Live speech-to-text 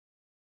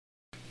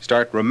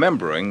start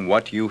remembering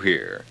what you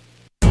hear.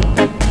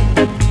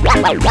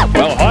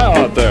 Well,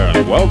 hi out there,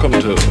 and welcome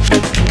to...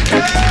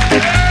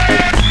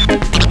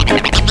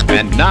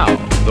 And now,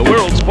 the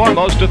world's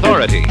foremost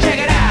authority. Check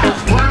it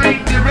out!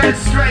 Wearing the red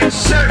striped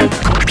shirt.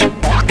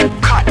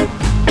 Cut.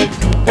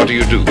 What do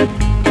you do?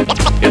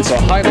 It's a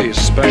highly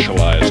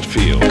specialized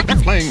field.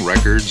 Playing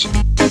records.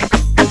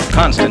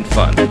 Constant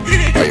fun.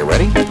 Are you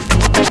ready?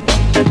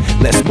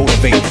 Let's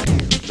motivate.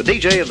 The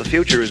DJ of the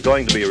future is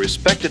going to be a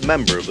respected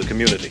member of the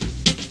community.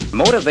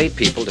 Motivate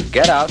people to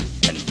get out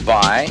and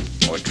buy,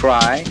 or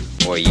try,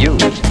 or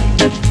use.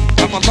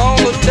 I'm a long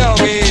little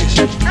doggies.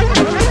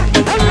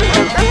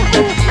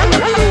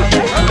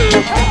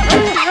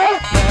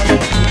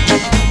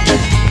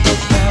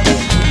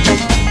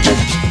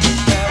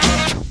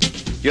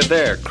 You're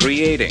there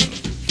creating,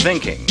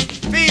 thinking,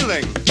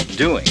 Feeling.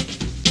 doing.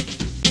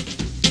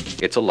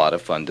 It's a lot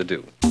of fun to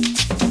do.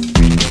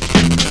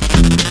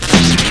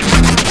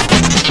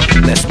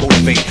 Let's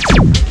motivate.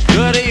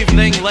 Good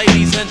evening,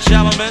 ladies and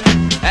gentlemen,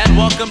 and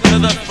welcome to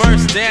the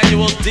first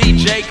annual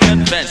DJ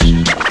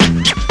convention.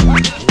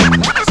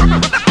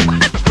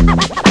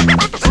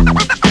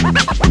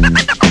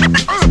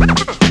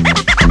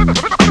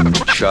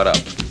 Shut up.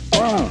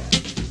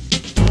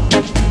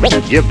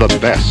 Give the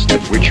best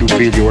at which you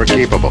feel you are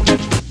capable.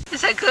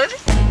 Is that good?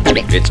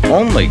 It's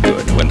only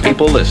good when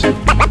people listen.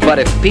 But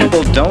if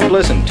people don't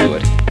listen to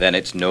it, then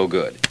it's no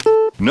good.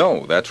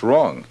 No, that's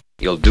wrong.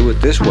 You'll do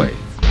it this way.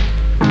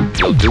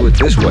 You'll do it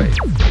this way.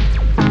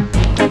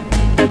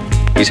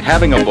 He's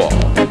having a ball.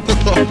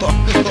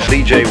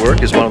 DJ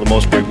work is one of the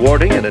most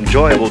rewarding and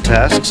enjoyable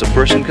tasks a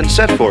person can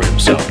set for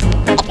himself.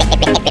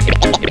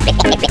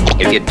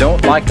 If you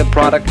don't like the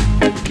product,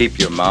 keep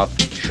your mouth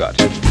shut.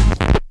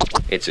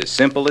 It's as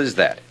simple as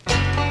that.